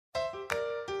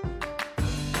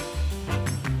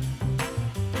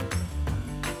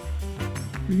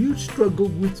Do you struggle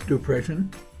with depression,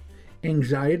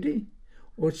 anxiety,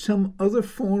 or some other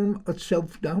form of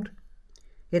self-doubt?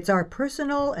 It's our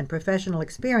personal and professional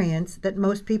experience that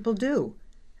most people do,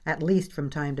 at least from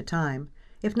time to time,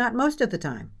 if not most of the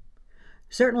time.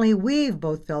 Certainly we've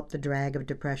both felt the drag of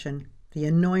depression, the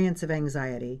annoyance of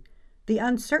anxiety, the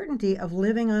uncertainty of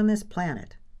living on this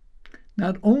planet.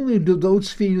 Not only do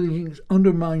those feelings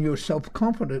undermine your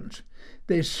self-confidence,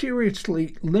 they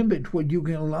seriously limit what you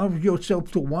can allow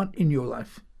yourself to want in your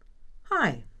life.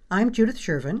 Hi, I'm Judith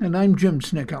Shervin. And I'm Jim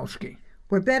Snikowski.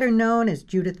 We're better known as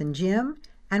Judith and Jim,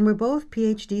 and we're both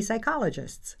PhD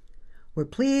psychologists. We're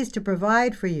pleased to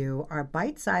provide for you our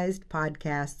bite-sized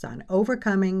podcasts on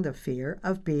overcoming the fear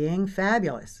of being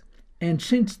fabulous. And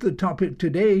since the topic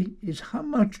today is how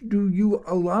much do you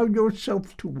allow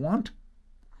yourself to want,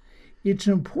 it's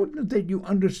important that you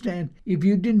understand, if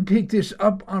you didn't pick this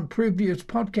up on previous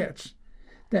podcasts,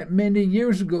 that many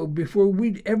years ago, before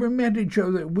we'd ever met each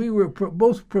other, we were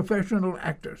both professional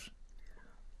actors.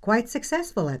 Quite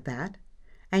successful at that,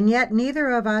 and yet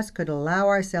neither of us could allow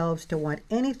ourselves to want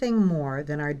anything more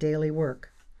than our daily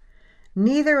work.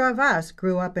 Neither of us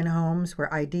grew up in homes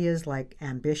where ideas like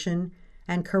ambition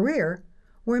and career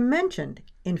were mentioned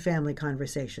in family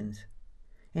conversations.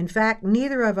 In fact,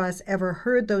 neither of us ever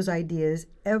heard those ideas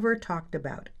ever talked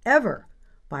about, ever,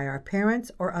 by our parents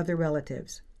or other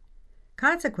relatives.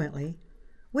 Consequently,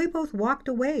 we both walked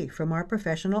away from our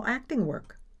professional acting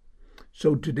work.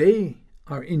 So today,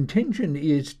 our intention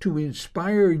is to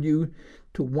inspire you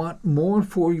to want more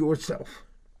for yourself,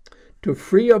 to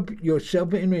free up your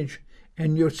self-image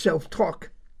and your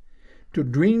self-talk, to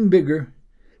dream bigger,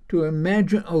 to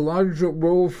imagine a larger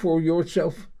role for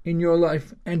yourself in your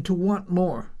life, and to want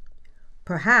more.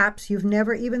 Perhaps you've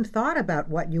never even thought about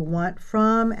what you want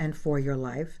from and for your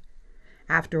life.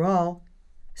 After all,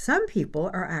 some people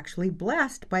are actually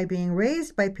blessed by being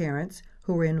raised by parents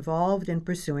who are involved in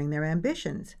pursuing their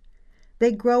ambitions.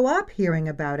 They grow up hearing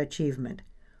about achievement,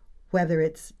 whether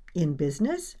it's in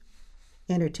business,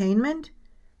 entertainment,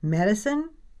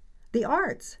 medicine, the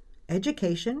arts,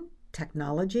 education,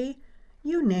 technology,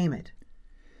 you name it.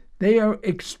 They are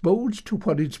exposed to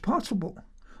what is possible,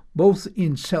 both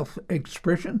in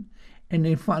self-expression and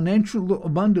in financial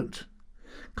abundance.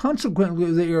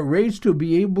 Consequently, they are raised to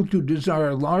be able to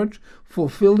desire large,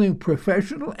 fulfilling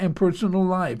professional and personal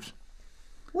lives.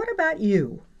 What about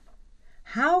you?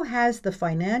 How has the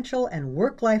financial and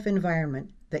work-life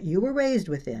environment that you were raised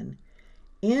within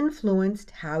influenced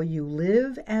how you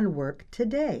live and work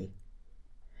today?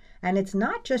 And it's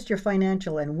not just your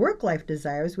financial and work-life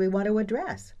desires we want to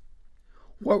address.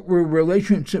 What were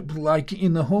relationships like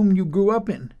in the home you grew up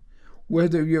in?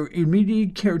 Whether your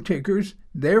immediate caretakers,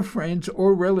 their friends,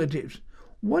 or relatives,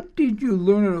 what did you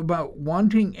learn about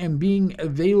wanting and being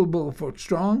available for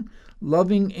strong,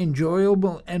 loving,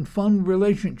 enjoyable, and fun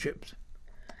relationships?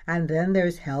 And then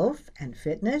there's health and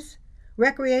fitness,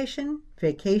 recreation,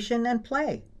 vacation, and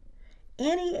play.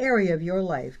 Any area of your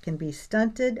life can be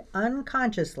stunted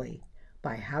unconsciously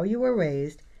by how you were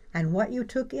raised and what you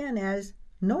took in as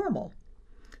normal.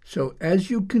 So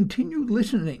as you continue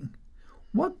listening,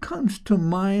 what comes to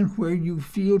mind where you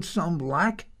feel some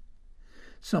lack,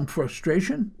 some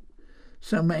frustration,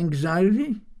 some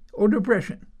anxiety, or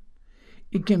depression?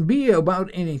 It can be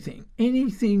about anything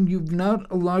you've not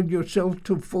allowed yourself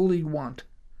to fully want.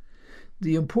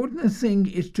 The important thing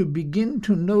is to begin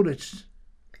to notice.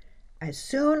 As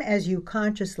soon as you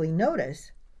consciously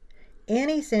notice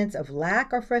any sense of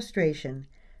lack or frustration,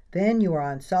 then you are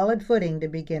on solid footing to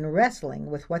begin wrestling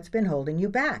with what's been holding you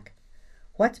back.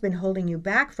 What's been holding you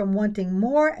back from wanting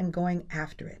more and going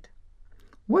after it?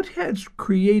 What has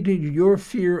created your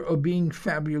fear of being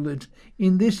fabulous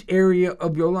in this area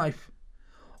of your life?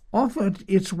 Often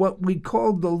it's what we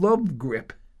call the love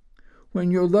grip, when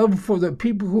your love for the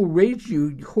people who raised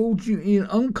you holds you in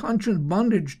unconscious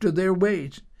bondage to their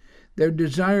ways, their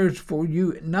desires for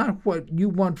you, not what you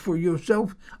want for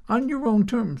yourself on your own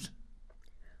terms.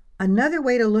 Another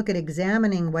way to look at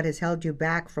examining what has held you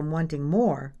back from wanting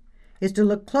more is to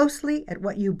look closely at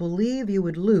what you believe you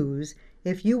would lose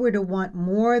if you were to want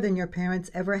more than your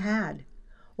parents ever had,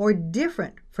 or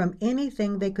different from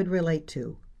anything they could relate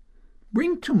to.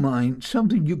 Bring to mind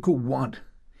something you could want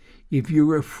if you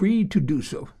were free to do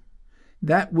so.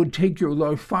 That would take your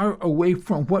life far away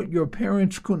from what your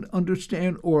parents could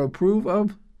understand or approve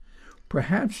of.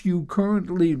 Perhaps you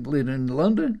currently live in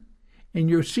London, and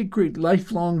your secret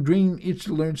lifelong dream is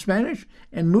to learn Spanish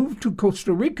and move to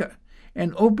Costa Rica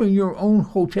and open your own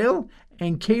hotel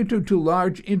and cater to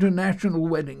large international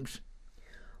weddings.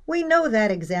 We know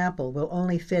that example will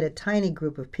only fit a tiny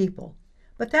group of people,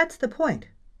 but that's the point.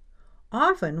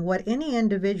 Often, what any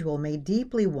individual may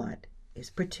deeply want is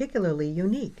particularly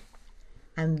unique,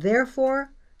 and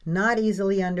therefore not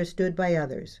easily understood by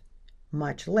others,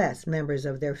 much less members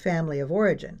of their family of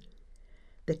origin.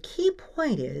 The key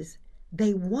point is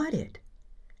they want it,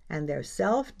 and their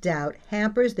self-doubt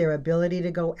hampers their ability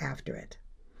to go after it.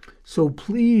 So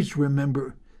please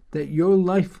remember that your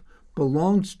life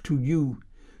belongs to you,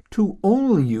 to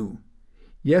only you.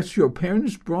 Yes, your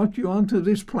parents brought you onto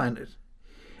this planet,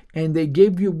 and they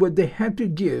gave you what they had to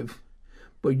give,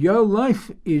 but your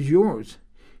life is yours.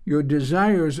 Your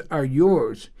desires are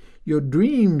yours. Your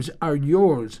dreams are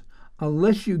yours,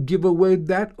 unless you give away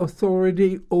that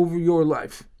authority over your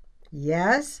life.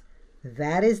 Yes,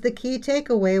 that is the key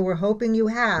takeaway we're hoping you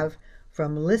have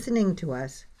from listening to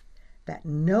us, that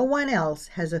no one else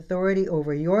has authority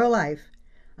over your life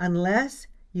unless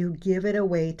you give it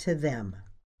away to them.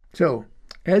 So,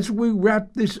 as we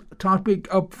wrap this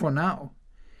topic up for now,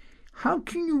 how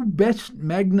can you best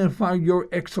magnify your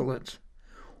excellence?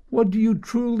 What do you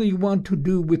truly want to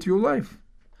do with your life?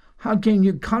 How can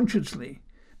you consciously,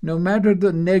 no matter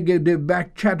the negative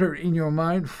back chatter in your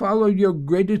mind, follow your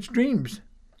greatest dreams?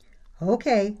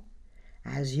 Okay,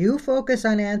 as you focus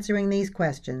on answering these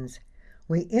questions,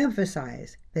 we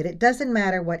emphasize that it doesn't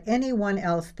matter what anyone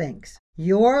else thinks.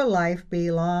 Your life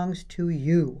belongs to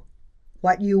you.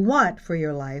 What you want for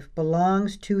your life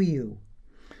belongs to you.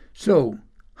 So,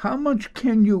 how much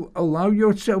can you allow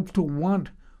yourself to want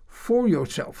for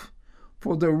yourself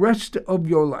for the rest of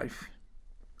your life?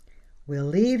 We'll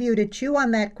leave you to chew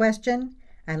on that question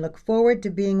and look forward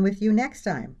to being with you next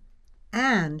time.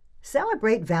 And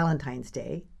celebrate Valentine's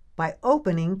Day by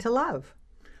opening to love.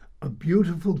 A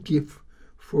beautiful gift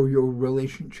for your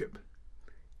relationship.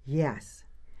 Yes.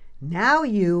 Now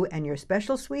you and your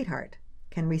special sweetheart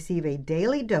can receive a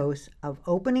daily dose of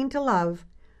opening to love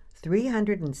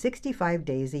 365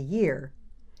 days a year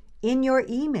in your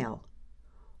email,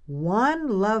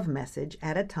 one love message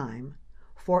at a time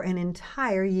for an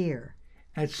entire year.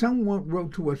 As someone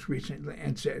wrote to us recently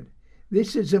and said,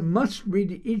 "This is a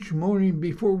must-read each morning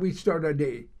before we start our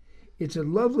day. It's a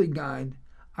lovely guide.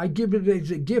 I give it as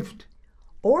a gift."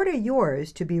 Order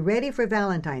yours to be ready for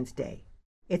Valentine's Day.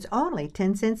 It's only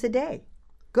 10 cents a day.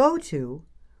 Go to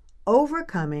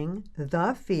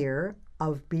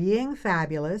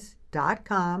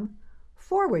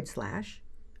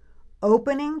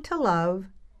overcomingthefearofbeingfabulous.com/opening to love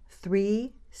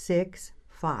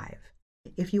 365.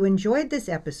 If you enjoyed this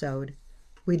episode,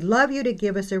 we'd love you to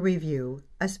give us a review,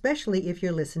 especially if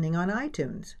you're listening on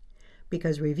iTunes,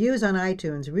 because reviews on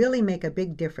iTunes really make a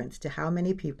big difference to how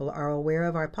many people are aware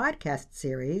of our podcast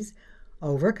series,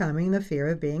 Overcoming the Fear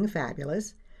of Being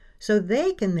Fabulous, so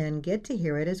they can then get to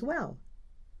hear it as well.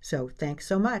 So thanks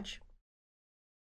so much.